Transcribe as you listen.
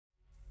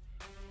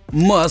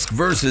Musk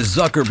vs.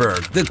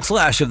 Zuckerberg, the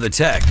clash of the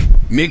tech.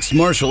 Mixed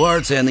martial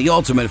arts and the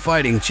Ultimate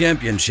Fighting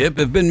Championship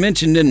have been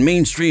mentioned in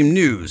mainstream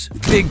news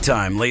big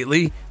time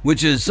lately,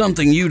 which is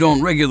something you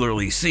don't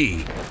regularly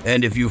see.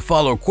 And if you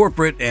follow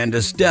corporate and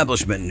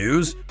establishment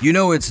news, you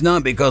know it's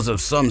not because of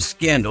some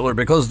scandal or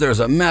because there's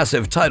a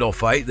massive title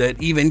fight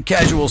that even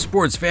casual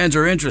sports fans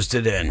are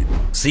interested in.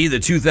 See the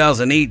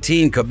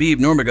 2018 Khabib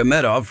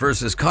Nurmagomedov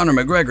vs. Conor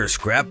McGregor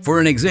scrap for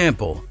an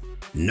example.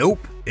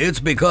 Nope, it's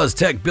because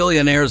tech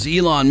billionaires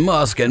Elon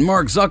Musk and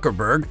Mark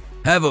Zuckerberg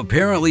have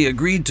apparently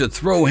agreed to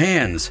throw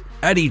hands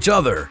at each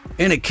other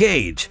in a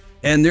cage,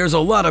 and there's a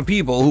lot of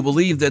people who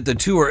believe that the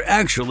two are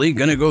actually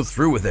gonna go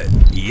through with it.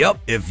 Yup,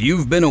 if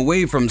you've been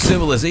away from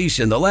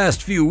civilization the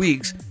last few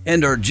weeks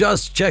and are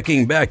just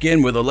checking back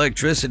in with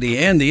electricity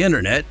and the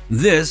internet,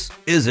 this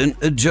isn't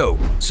a joke.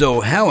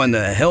 So how in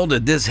the hell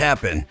did this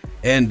happen?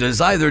 And does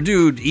either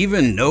dude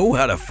even know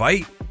how to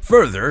fight?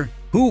 Further,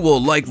 who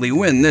will likely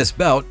win this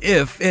bout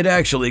if it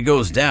actually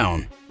goes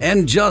down?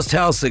 And just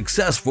how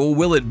successful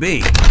will it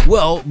be?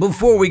 Well,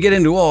 before we get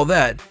into all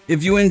that,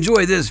 if you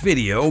enjoy this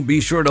video,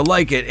 be sure to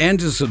like it and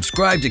to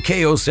subscribe to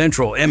KO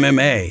Central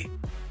MMA.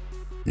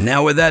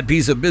 Now with that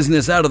piece of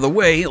business out of the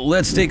way,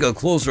 let's take a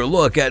closer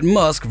look at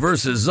Musk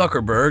vs.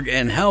 Zuckerberg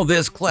and how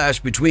this clash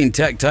between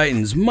tech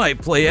titans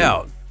might play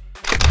out.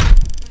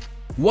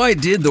 Why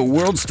did the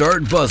world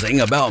start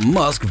buzzing about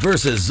Musk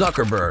vs.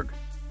 Zuckerberg?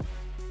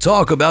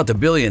 Talk about the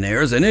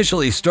billionaires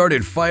initially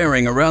started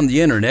firing around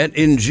the internet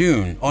in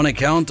June on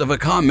account of a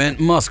comment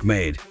Musk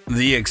made.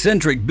 The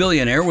eccentric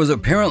billionaire was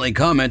apparently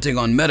commenting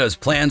on Meta's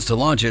plans to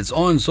launch its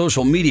own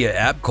social media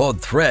app called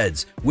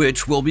Threads,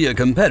 which will be a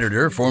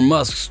competitor for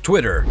Musk's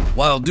Twitter.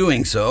 While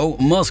doing so,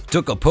 Musk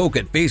took a poke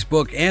at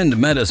Facebook and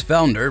Meta's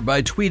founder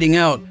by tweeting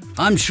out,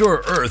 "I'm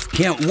sure Earth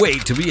can't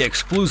wait to be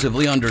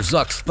exclusively under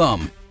Zuck's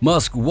thumb."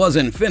 Musk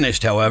wasn't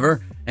finished,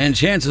 however, and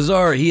chances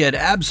are he had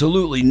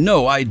absolutely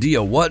no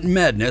idea what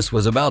madness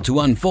was about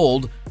to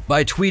unfold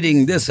by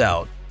tweeting this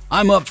out.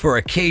 "I'm up for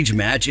a cage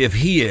match if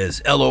he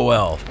is,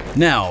 LOL.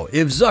 Now,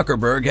 if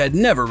Zuckerberg had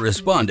never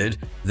responded,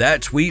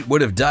 that tweet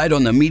would have died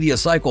on the media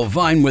cycle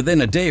Vine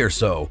within a day or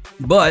so.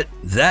 But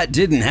that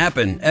didn't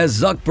happen, as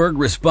Zuckerberg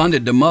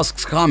responded to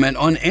Musk's comment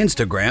on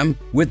Instagram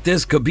with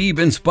this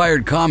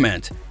Khabib-inspired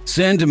comment,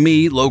 "Send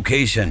me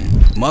location."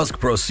 Musk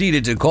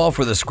proceeded to call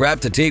for the scrap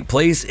to take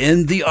place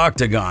in the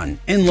Octagon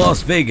in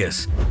Las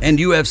Vegas, and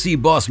UFC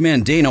boss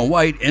man Dana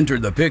White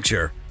entered the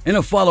picture. In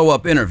a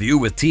follow-up interview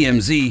with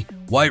TMZ,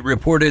 White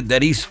reported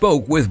that he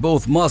spoke with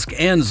both Musk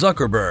and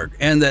Zuckerberg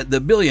and that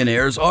the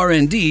billionaires are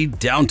indeed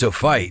down to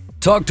fight.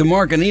 "Talked to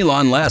Mark and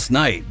Elon last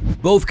night.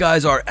 Both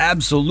guys are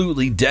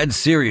absolutely dead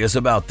serious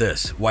about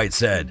this," White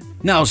said.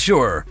 Now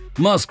sure,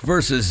 Musk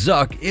vs.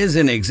 Zuck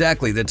isn't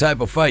exactly the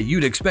type of fight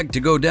you'd expect to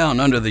go down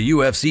under the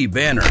UFC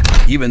banner,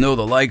 even though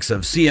the likes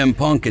of CM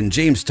Punk and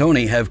James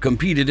Toney have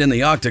competed in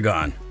the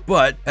Octagon.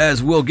 But,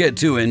 as we'll get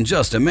to in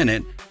just a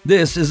minute,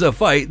 this is a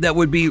fight that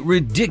would be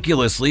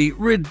ridiculously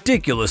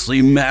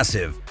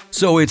massive.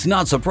 So it's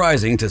not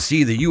surprising to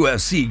see the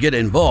UFC get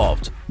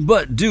involved.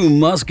 But do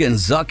Musk and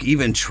Zuck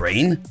even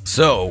train?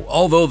 So,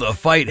 although the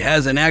fight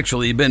hasn't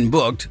actually been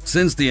booked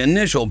since the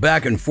initial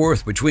back and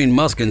forth between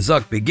Musk and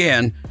Zuck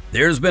began,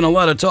 there's been a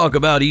lot of talk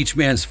about each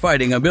man's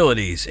fighting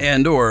abilities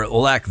and/or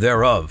lack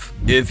thereof.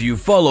 If you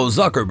follow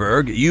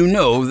Zuckerberg, you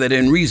know that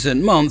in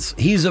recent months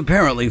he's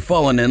apparently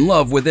fallen in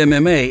love with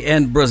MMA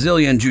and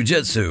Brazilian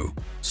Jiu-Jitsu.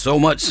 So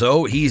much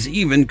so, he's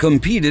even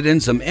competed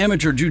in some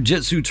amateur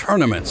jiu-jitsu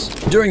tournaments.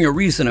 During a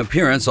recent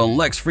appearance on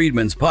Lex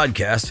Fridman's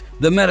podcast,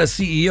 the Meta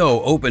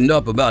CEO opened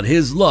up about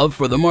his love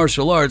for the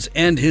martial arts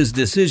and his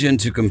decision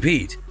to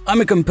compete.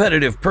 "I'm a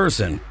competitive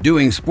person.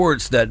 Doing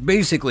sports that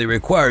basically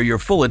require your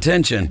full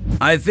attention,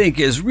 I think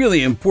is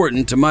really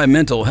important to my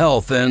mental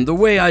health and the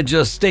way I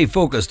just stay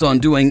focused on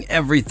doing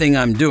everything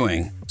I'm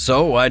doing.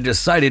 So I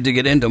decided to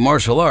get into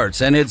martial arts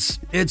and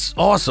it's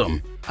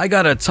awesome. I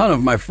got a ton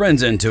of my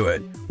friends into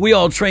it. We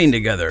all train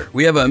together.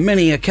 We have a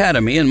mini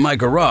academy in my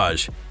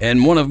garage.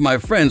 And one of my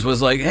friends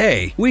was like,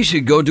 hey, we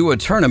should go do a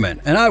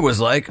tournament. And I was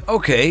like,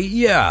 okay,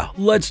 yeah,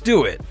 let's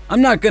do it.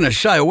 I'm not gonna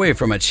shy away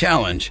from a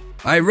challenge.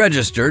 I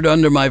registered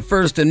under my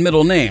first and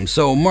middle name,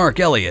 so Mark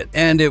Elliott,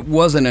 and it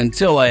wasn't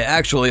until I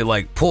actually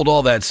pulled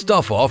all that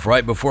stuff off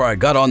right before I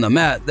got on the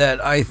mat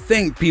that I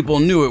think people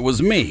knew it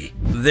was me.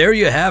 There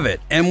you have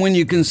it, and when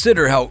you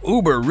consider how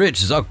uber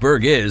rich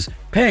Zuckerberg is,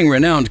 paying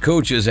renowned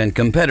coaches and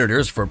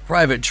competitors for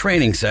private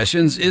training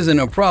sessions isn't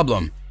a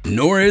problem.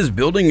 Nor is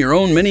building your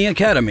own mini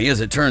academy,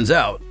 as it turns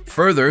out.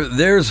 Further,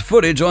 there's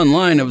footage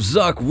online of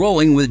Zuck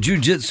rolling with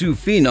jiu-jitsu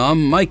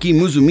phenom Mikey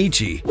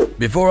Musumeci.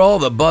 Before all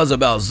the buzz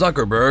about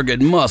Zuckerberg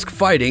and Musk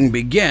fighting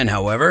began,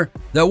 however,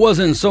 there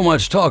wasn't so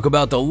much talk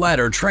about the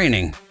latter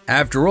training.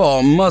 After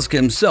all, Musk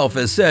himself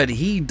has said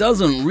he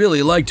doesn't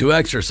really like to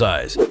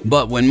exercise.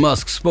 But when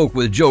Musk spoke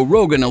with Joe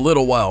Rogan a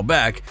little while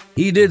back,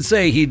 he did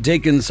say he'd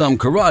taken some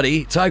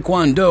karate,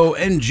 taekwondo,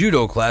 and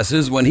judo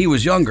classes when he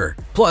was younger.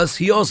 Plus,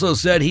 he also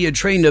said he had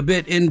trained a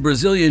bit in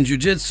Brazilian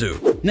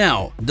jiu-jitsu.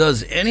 Now,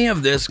 does any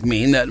of this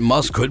mean that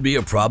Musk could be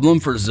a problem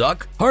for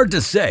Zuck? Hard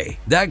to say.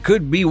 That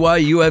could be why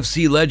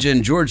UFC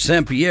legend George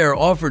St. Pierre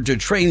offered to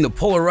train the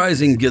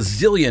polarizing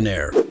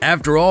gazillionaire.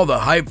 After all the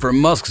hype for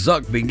Musk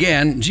Zuck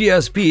began,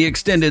 GSP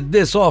extended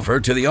this offer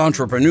to the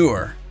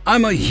entrepreneur.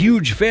 I'm a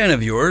huge fan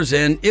of yours,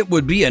 and it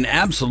would be an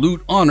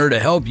absolute honor to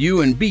help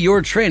you and be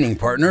your training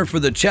partner for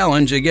the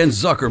challenge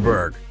against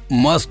Zuckerberg.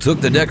 Musk took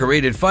the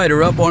decorated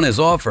fighter up on his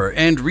offer,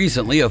 and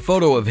recently a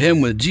photo of him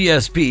with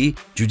GSP,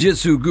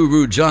 jiu-jitsu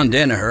guru John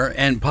Danaher,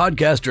 and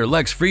podcaster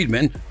Lex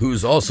Friedman,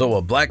 who's also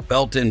a black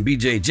belt in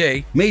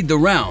BJJ, made the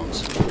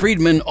rounds.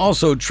 Friedman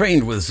also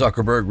trained with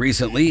Zuckerberg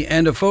recently,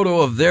 and a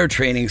photo of their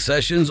training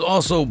sessions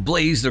also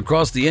blazed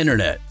across the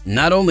internet.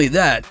 Not only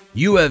that,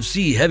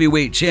 UFC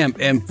heavyweight champ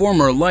and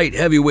former light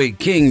heavyweight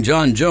king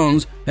John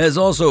Jones has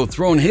also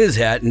thrown his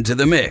hat into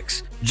the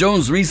mix.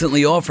 Jones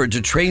recently offered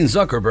to train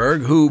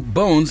Zuckerberg, who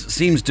Bones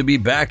seems to be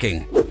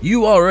backing.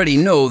 You already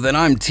know that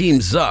I'm Team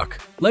Zuck.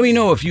 Let me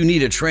know if you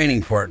need a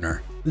training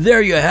partner.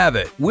 There you have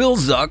it. Will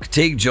Zuck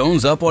take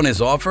Jones up on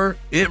his offer?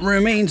 It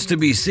remains to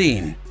be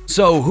seen.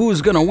 So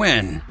who's gonna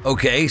win?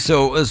 Okay,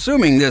 so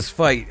assuming this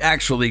fight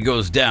actually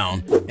goes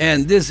down,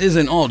 and this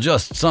isn't all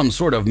just some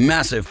sort of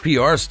massive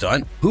PR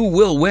stunt, who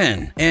will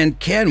win? And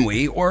can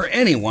we, or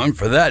anyone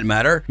for that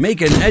matter, make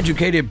an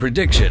educated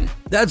prediction?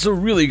 That's a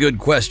really good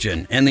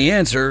question, and the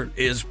answer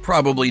is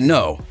probably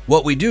no.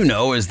 What we do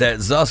know is that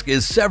Zuck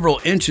is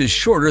several inches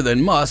shorter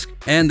than Musk,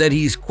 and that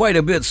he's quite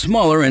a bit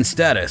smaller in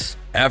status.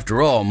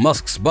 After all,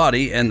 Musk's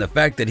body and the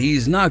fact that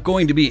he's not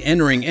going to be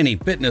entering any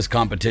fitness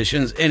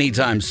competitions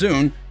anytime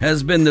soon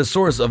has been the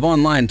source of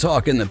online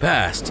talk in the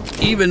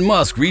past. Even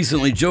Musk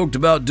recently joked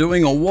about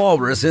doing a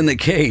walrus in the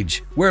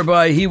cage,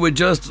 whereby he would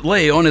just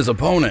lay on his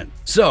opponent.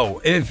 So,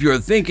 if you're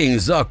thinking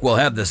Zuck will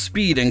have the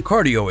speed and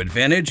cardio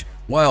advantage,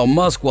 while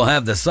Musk will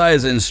have the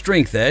size and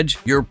strength edge,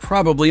 you're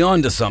probably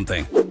onto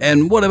something.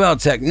 And what about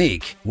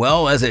technique?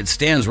 Well, as it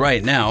stands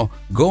right now,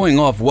 going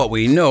off what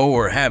we know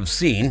or have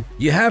seen,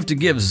 you have to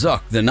give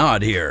Zuck the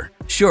nod here.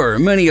 Sure,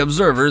 many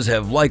observers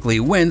have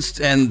likely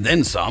winced and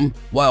then some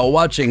while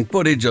watching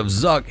footage of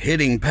Zuck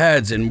hitting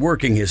pads and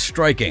working his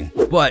striking,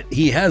 but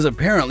he has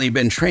apparently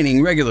been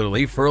training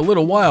regularly for a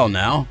little while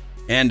now,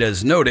 and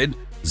as noted,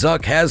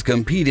 Zuck has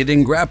competed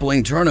in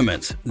grappling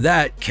tournaments.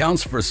 That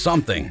counts for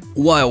something.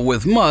 While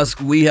with Musk,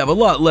 we have a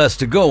lot less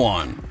to go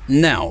on.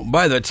 Now,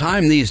 by the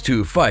time these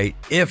two fight,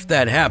 if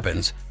that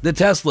happens, the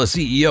Tesla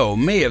CEO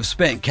may have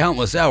spent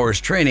countless hours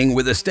training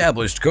with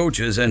established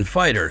coaches and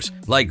fighters.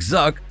 Like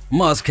Zuck,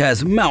 Musk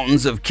has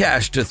mountains of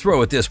cash to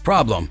throw at this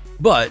problem.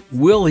 But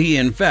will he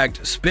in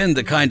fact spend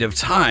the kind of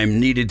time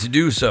needed to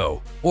do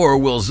so? Or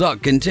will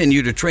Zuck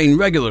continue to train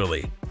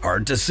regularly?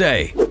 Hard to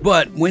say.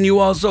 But when you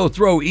also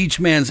throw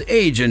each man's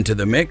age into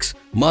the mix,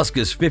 Musk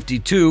is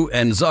 52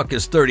 and Zuck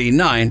is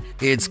 39,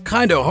 it's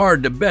kinda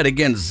hard to bet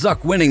against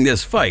Zuck winning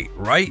this fight,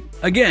 right?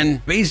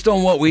 Again, based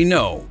on what we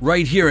know,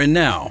 right here and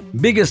now.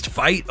 Biggest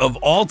fight of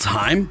all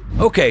time?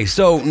 Okay,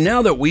 so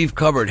now that we've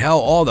covered how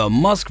all the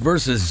Musk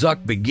versus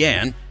Zuck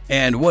began,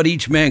 and what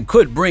each man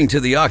could bring to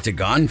the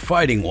octagon,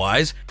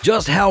 fighting-wise,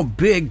 just how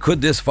big could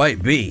this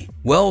fight be?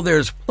 Well,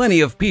 there's plenty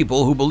of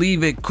people who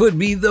believe it could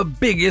be the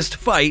biggest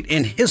fight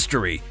in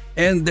history,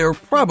 and they're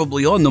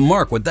probably on the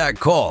mark with that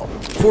call.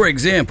 For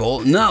example,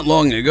 not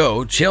long ago,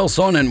 Chael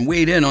Sonnen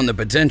weighed in on the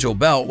potential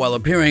bout while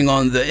appearing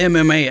on the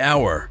MMA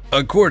Hour.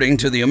 According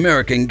to the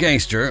American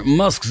Gangster,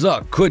 Musk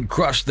Zuck could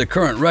crush the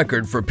current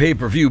record for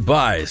pay-per-view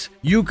buys.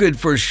 You could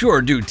for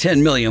sure do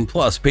 10 million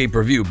plus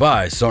pay-per-view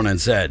buys, Sonnen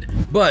said.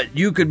 But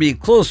you could be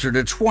closer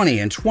to 20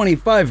 and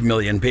 25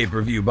 million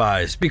pay-per-view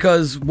buys,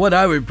 because what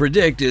I would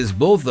predict is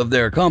both of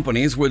their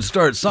companies would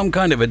start some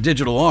kind of a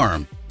digital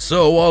arm.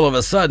 So all of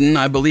a sudden,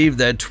 I believe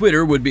that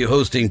Twitter would be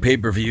hosting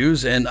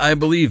pay-per-views, and I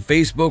believe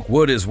Facebook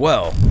would as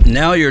well.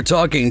 Now you're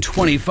talking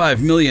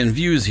 25 million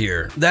views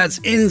here. That's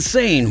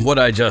insane what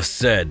I just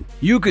said.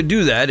 You could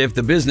do that if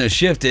the business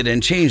shifted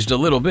and changed a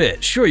little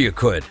bit. Sure you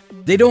could.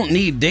 They don't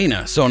need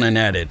Dana, Sonnen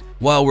added,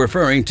 while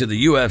referring to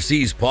the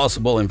UFC's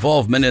possible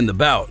involvement in the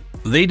bout.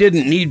 They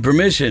didn't need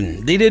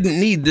permission. They didn't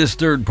need this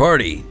third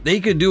party.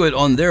 They could do it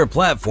on their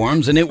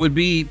platforms, and it would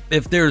be,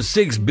 if there's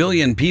 6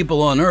 billion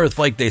people on Earth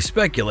like they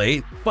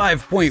speculate,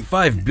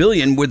 5.5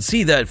 billion would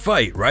see that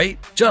fight, right?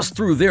 Just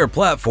through their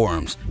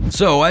platforms.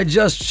 So I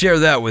just share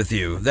that with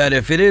you, that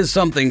if it is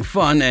something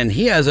fun and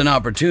he has an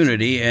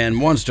opportunity and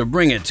wants to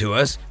bring it to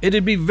us,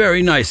 it'd be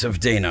very nice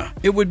of Dana.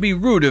 It would be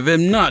rude of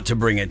him not to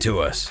bring it to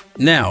us.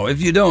 Now, if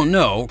you don't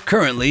know,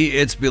 currently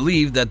it's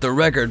believed that the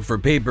record for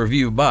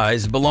pay-per-view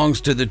buys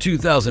belongs to the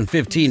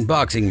 2015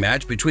 boxing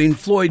match between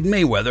Floyd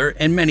Mayweather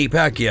and Manny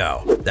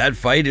Pacquiao. That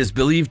fight is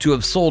believed to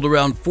have sold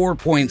around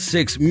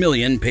 4.6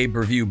 million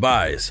pay-per-view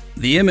buys.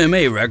 The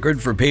MMA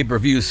record for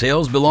pay-per-view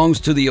sales belongs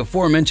to the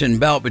aforementioned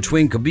bout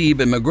between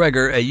Khabib and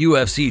McGregor at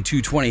UFC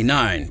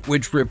 229,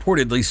 which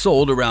reportedly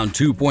sold around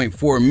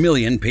 2.4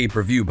 million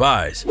pay-per-view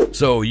buys.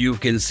 So you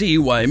can see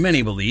why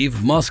many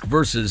believe Musk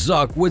vs.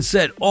 Zuck would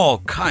set all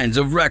kinds kinds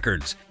of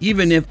records.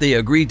 Even if they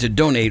agreed to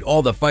donate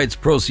all the fight's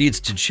proceeds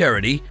to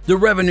charity, the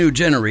revenue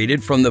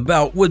generated from the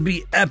bout would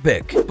be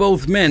epic.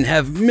 Both men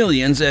have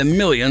millions and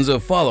millions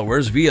of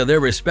followers via their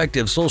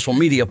respective social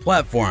media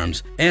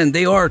platforms, and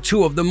they are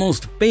two of the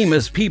most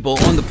famous people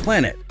on the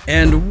planet.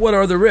 And what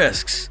are the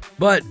risks?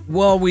 But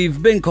while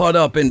we've been caught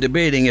up in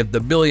debating if the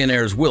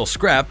billionaires will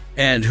scrap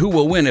and who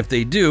will win if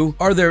they do,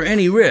 are there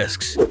any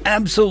risks?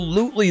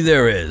 Absolutely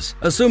there is.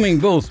 Assuming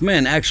both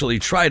men actually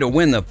try to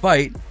win the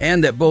fight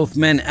and that both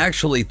men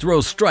actually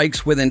throw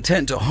strikes with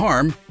intent to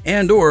harm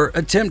and/or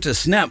attempt to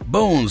snap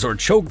bones or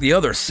choke the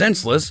other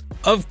senseless,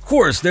 of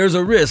course there's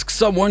a risk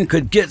someone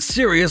could get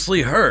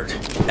seriously hurt.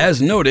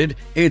 As noted,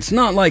 it's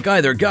not like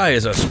either guy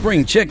is a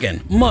spring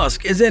chicken.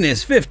 Musk is in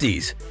his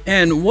 50s.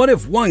 And what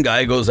if one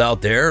guy goes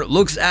out there,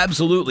 looks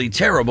absolutely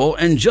terrible,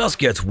 and just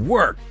gets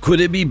worked? Could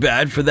it be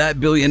bad for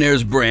that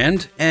billionaire's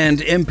brand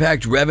and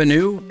impact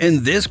revenue?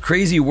 In this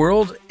crazy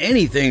world,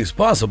 anything's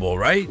possible,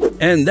 right?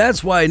 And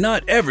that's why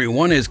not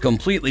everyone is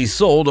completely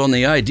sold on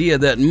the idea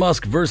that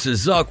Musk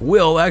vs. Zuck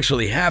will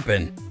actually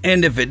happen.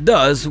 And if it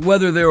does,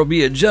 whether there will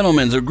be a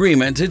gentleman's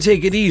agreement to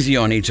take it easy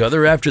on each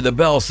other after the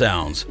bell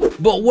sounds.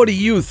 But what do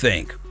you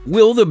think?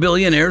 Will the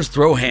billionaires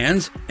throw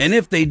hands? And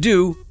if they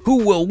do,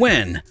 who will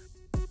win?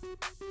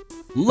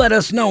 Let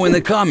us know in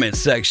the comments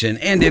section,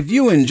 and if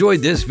you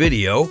enjoyed this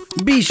video,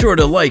 be sure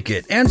to like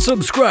it and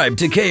subscribe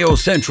to KO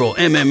Central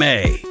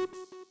MMA.